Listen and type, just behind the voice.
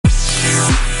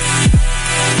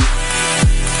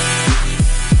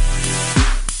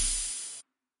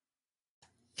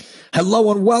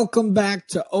Hello and welcome back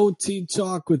to OT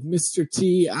Talk with Mr.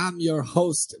 T. I'm your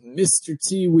host, Mr.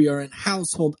 T. We are in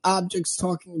household objects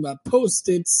talking about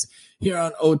Post-its here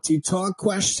on OT Talk.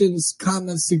 Questions,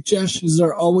 comments, suggestions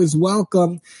are always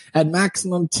welcome at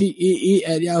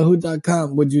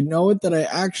MaximumTEE@yahoo.com. Would you know it that I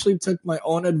actually took my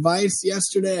own advice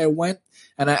yesterday? I went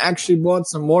and I actually bought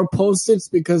some more Post-its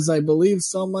because I believe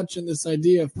so much in this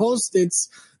idea of Post-its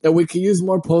that we can use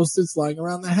more Post-its lying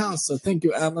around the house. So thank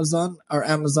you, Amazon, our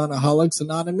Amazonaholics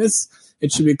Anonymous.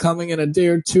 It should be coming in a day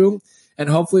or two. And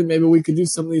hopefully maybe we could do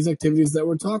some of these activities that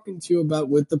we're talking to you about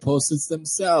with the Post-its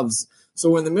themselves.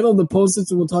 So we're in the middle of the Post-its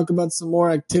and we'll talk about some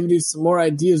more activities, some more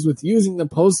ideas with using the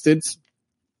Post-its.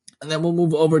 And then we'll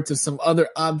move over to some other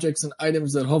objects and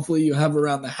items that hopefully you have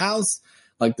around the house,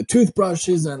 like the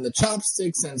toothbrushes and the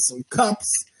chopsticks and some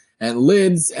cups and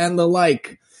lids and the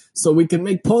like. So we can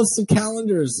make Post-it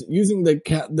calendars. Using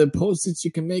the Post-its,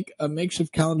 you can make a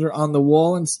makeshift calendar on the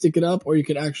wall and stick it up, or you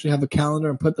could actually have a calendar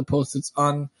and put the Post-its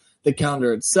on the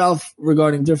calendar itself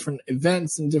regarding different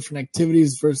events and different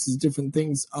activities versus different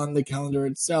things on the calendar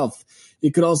itself.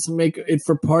 You could also make it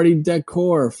for party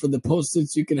decor. For the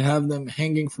Post-its, you could have them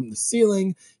hanging from the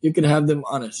ceiling. You could have them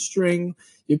on a string.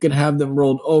 You could have them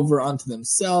rolled over onto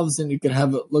themselves, and you could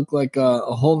have it look like a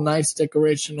whole nice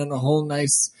decoration and a whole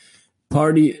nice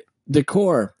party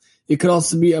decor. It could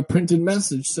also be a printed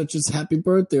message such as happy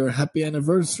birthday or happy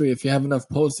anniversary. If you have enough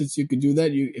Post-its, you could do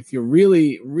that. If you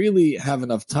really have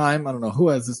enough time, I don't know who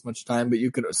has this much time, but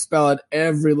you could spell out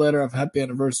every letter of happy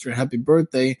anniversary or happy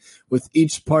birthday with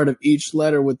each part of each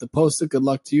letter with the Post-it. Good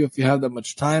luck to you if you have that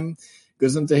much time.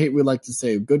 Gesund to hate, we like to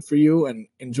say. Good for you and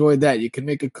enjoy that. You can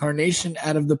make a carnation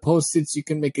out of the Post-its. You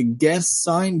can make a guest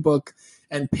sign book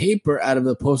and paper out of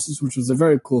the Post-its, which was a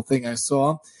very cool thing I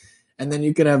saw. And then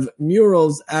you could have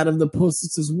murals out of the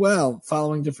Post-its as well,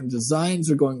 following different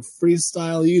designs or going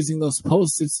freestyle using those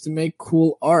Post-its to make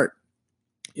cool art.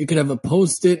 You could have a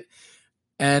Post-it,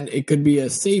 and it could be a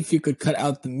safe. You could cut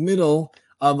out the middle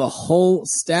of a whole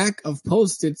stack of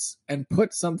Post-its and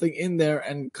put something in there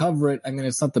and cover it. I mean,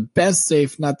 it's not the best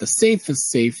safe, not the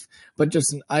safest safe, but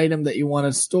just an item that you want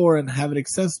to store and have it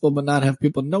accessible but not have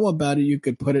people know about it. You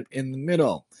could put it in the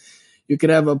middle. You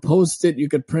could have a Post-it. You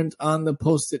could print on the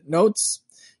Post-it notes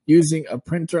using a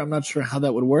printer. I'm not sure how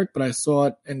that would work, but I saw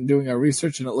it in doing our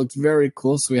research, and it looked very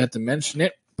cool, so we had to mention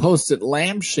it. Post-it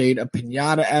lampshade, a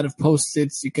piñata out of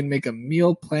Post-its. You can make a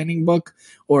meal planning book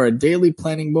or a daily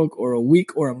planning book or a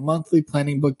week or a monthly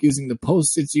planning book using the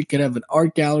Post-its. You could have an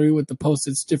art gallery with the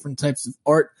Post-its, different types of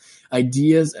art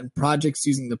ideas and projects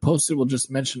using the Post-it. We'll just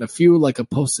mention a few, like a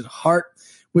Post-it heart.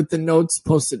 With the notes,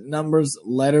 Post-it numbers,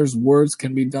 letters, words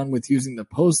can be done with using the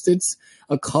Post-its.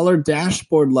 A color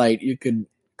dashboard light. You could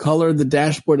color the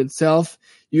dashboard itself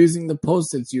using the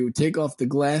Post-its. You take off the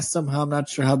glass somehow. I'm not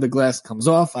sure how the glass comes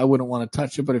off. I wouldn't want to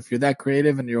touch it, but if you're that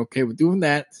creative and you're okay with doing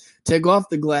that, take off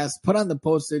the glass, put on the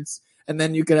Post-its, and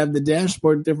then you could have the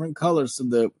dashboard different colors. So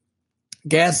the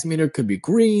gas meter could be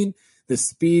green, the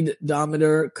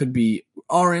speedometer could be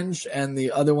orange, and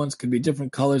the other ones could be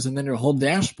different colors, and then your whole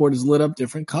dashboard is lit up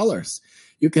different colors.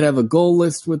 You could have a goal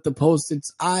list with the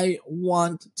Post-its. I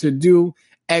want to do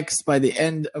X by the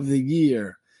end of the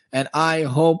year, and I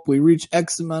hope we reach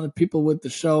X amount of people with the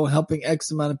show, helping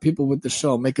X amount of people with the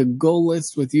show. Make a goal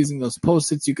list with using those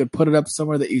Post-its. You could put it up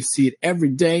somewhere that you see it every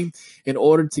day in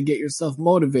order to get yourself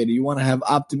motivated. You want to have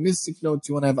optimistic notes.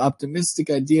 You want to have optimistic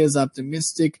ideas,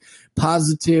 optimistic,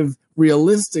 positive,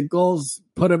 realistic goals.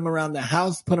 Put them around the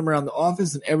house, put them around the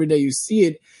office, and every day you see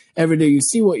it, every day you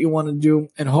see what you want to do,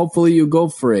 and hopefully you go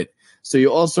for it. So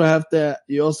you also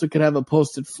could have a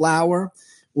Post-it flower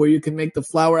where you can make the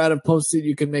flower out of Post-it.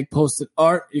 You can make Post-it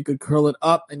art. You could curl it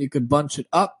up and you could bunch it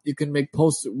up. You can make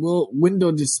Post-it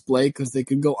window display because they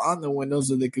could go on the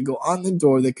windows or they could go on the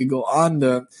door. They could go on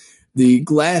the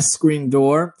glass screen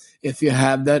door if you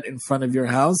have that in front of your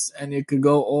house, and you could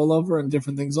go all over and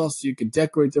different things also. You could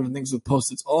decorate different things with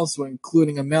Post-its also,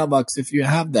 including a mailbox if you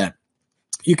have that.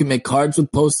 You can make cards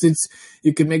with Post-its.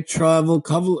 You can make travel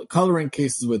coloring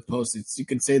cases with Post-its. You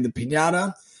could say the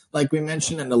piñata, like we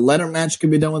mentioned, and the letter match can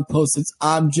be done with Post-its.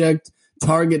 Object,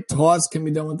 target, toss can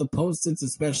be done with the Post-its,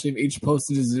 especially if each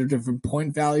Post-it is a different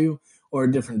point value or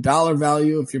a different dollar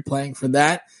value if you're playing for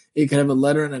that. You can have a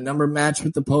letter and a number match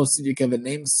with the Post-it. You can have a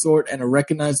name sort and a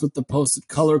recognize with the Post-it.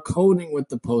 Color coding with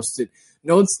the Post-it.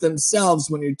 Notes themselves,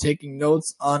 when you're taking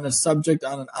notes on a subject,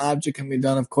 on an object, can be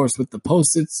done, of course, with the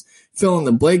Post-its. Fill in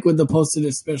the blank with the Post-it,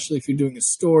 especially if you're doing a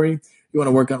story. You want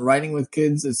to work on writing with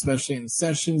kids, especially in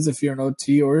sessions if you're an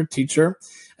OT or a teacher,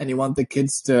 and you want the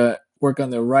kids to work on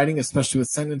their writing, especially with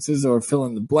sentences or fill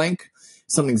in the blank.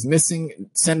 something's missing,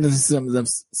 sentences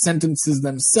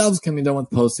themselves can be done with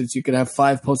Post-its. You could have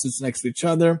 5 Post-its next to each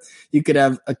other. You could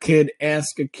have a kid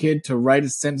ask a kid to write a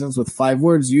sentence with 5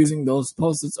 words using those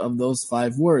Post-its of those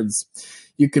 5 words.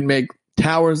 You can make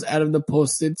towers out of the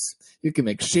Post-its. You can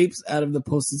make shapes out of the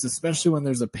Post-its, especially when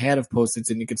there's a pad of Post-its,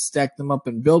 and you can stack them up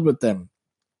and build with them.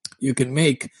 You can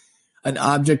make an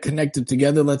object connected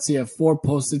together. Let's say you have 4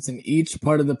 Post-its, and each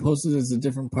part of the Post-it is a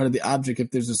different part of the object. If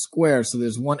there's a square, so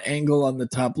there's one angle on the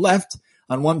top left,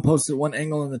 on one Post-it, one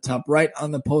angle on the top right,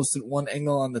 on the Post-it, one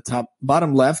angle on the top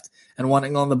bottom left, and one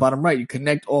angle on the bottom right. You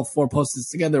connect all 4 Post-its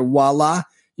together. Voila,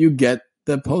 you get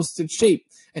the Post-it shape.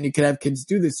 And you could have kids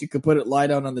do this. You could put it, lie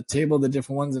down on the table, the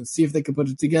different ones, and see if they could put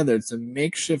it together. It's a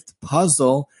makeshift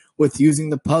puzzle with using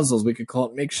the puzzles. We could call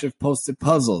it makeshift Post-it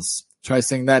puzzles. Try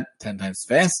saying that 10 times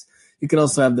fast. You could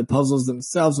also have the puzzles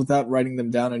themselves without writing them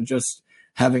down and just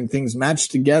having things match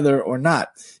together or not.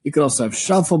 You could also have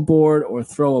shuffleboard or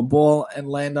throw a ball and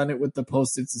land on it with the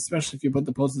Post-its, especially if you put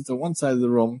the Post-its on one side of the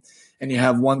room and you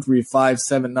have 1, 3, 5,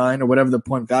 7, 9, or whatever the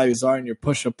point values are, and you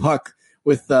push a puck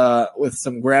with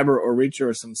some grabber or reacher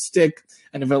or some stick,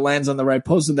 and if it lands on the right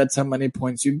Post-it, that's how many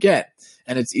points you get.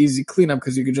 And it's easy cleanup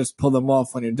because you could just pull them off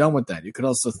when you're done with that. You could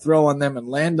also throw on them and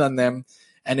land on them,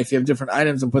 and if you have different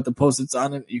items and put the Post-its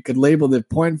on it, you could label the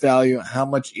point value, how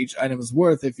much each item is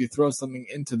worth if you throw something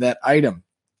into that item.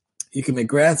 You can make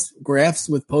graphs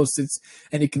with Post-its,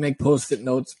 and you can make Post-it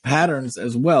notes patterns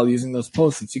as well using those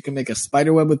Post-its. You can make a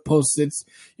spider web with Post-its.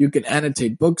 You can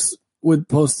annotate books with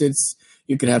Post-its.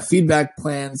 You could have feedback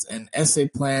plans and essay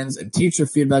plans and teacher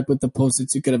feedback with the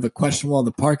Post-its. You could have a question wall in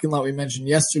the parking lot we mentioned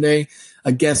yesterday,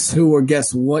 a guess who or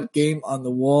guess what game on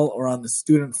the wall or on the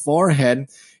student forehead.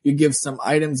 You give some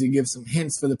items, you give some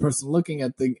hints for the person looking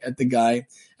at the guy,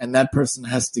 and that person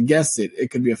has to guess it. It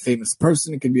could be a famous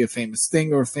person, it could be a famous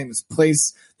thing or a famous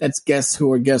place. That's guess who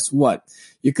or guess what.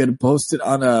 You could post it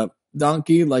on a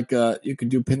donkey, like you could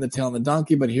do pin the tail on the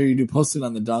donkey, but here you do Post-it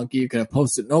on the donkey. You could have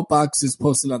Post-it note boxes,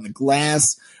 Post-it on the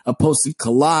glass, a Post-it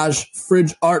collage,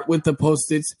 fridge art with the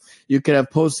Post-its. You could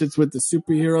have Post-its with the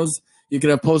superheroes. You could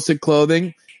have Post-it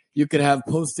clothing. You could have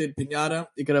Post-it piñata.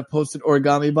 You could have Post-it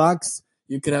origami box.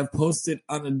 You could have Post-it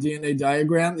on a DNA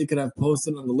diagram. You could have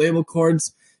Post-it on the label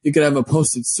cards. You could have a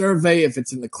Post-it survey if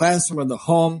it's in the classroom or the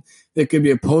home. There could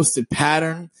be a Post-it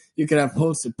pattern. You could have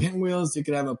Post-it pinwheels. You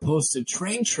could have a Post-it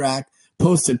train track,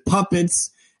 Post-it puppets,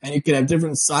 and you could have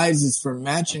different sizes for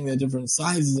matching the different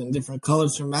sizes and different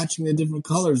colors for matching the different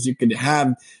colors. You could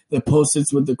have the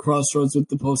Post-its with the crossroads with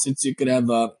the Post-its. You could have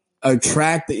a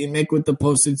track that you make with the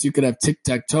Post-its. You could have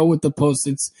tic-tac-toe with the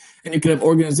Post-its. And you could have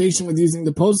organization with using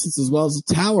the Post-its as well as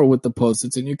a tower with the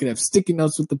Post-its. And you could have sticky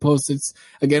notes with the Post-its.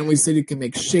 Again, we said you can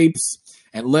make shapes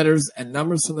and letters and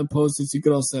numbers from the Post-its. You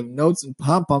could also have notes and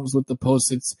pom-poms with the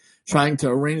Post-its, trying to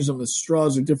arrange them as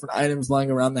straws or different items lying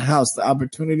around the house. The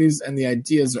opportunities and the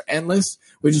ideas are endless.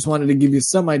 We just wanted to give you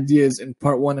some ideas in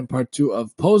part 1 and part 2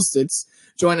 of Post-its.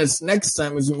 Join us next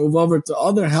time as we move over to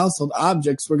other household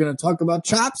objects. We're going to talk about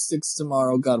chopsticks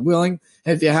tomorrow, God willing.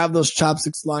 And if you have those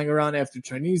chopsticks lying around after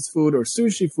Chinese food or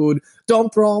sushi food,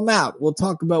 don't throw them out. We'll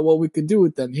talk about what we could do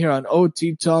with them here on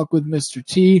OT Talk with Mr.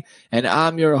 T. And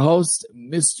I'm your host,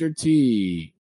 Mr. T.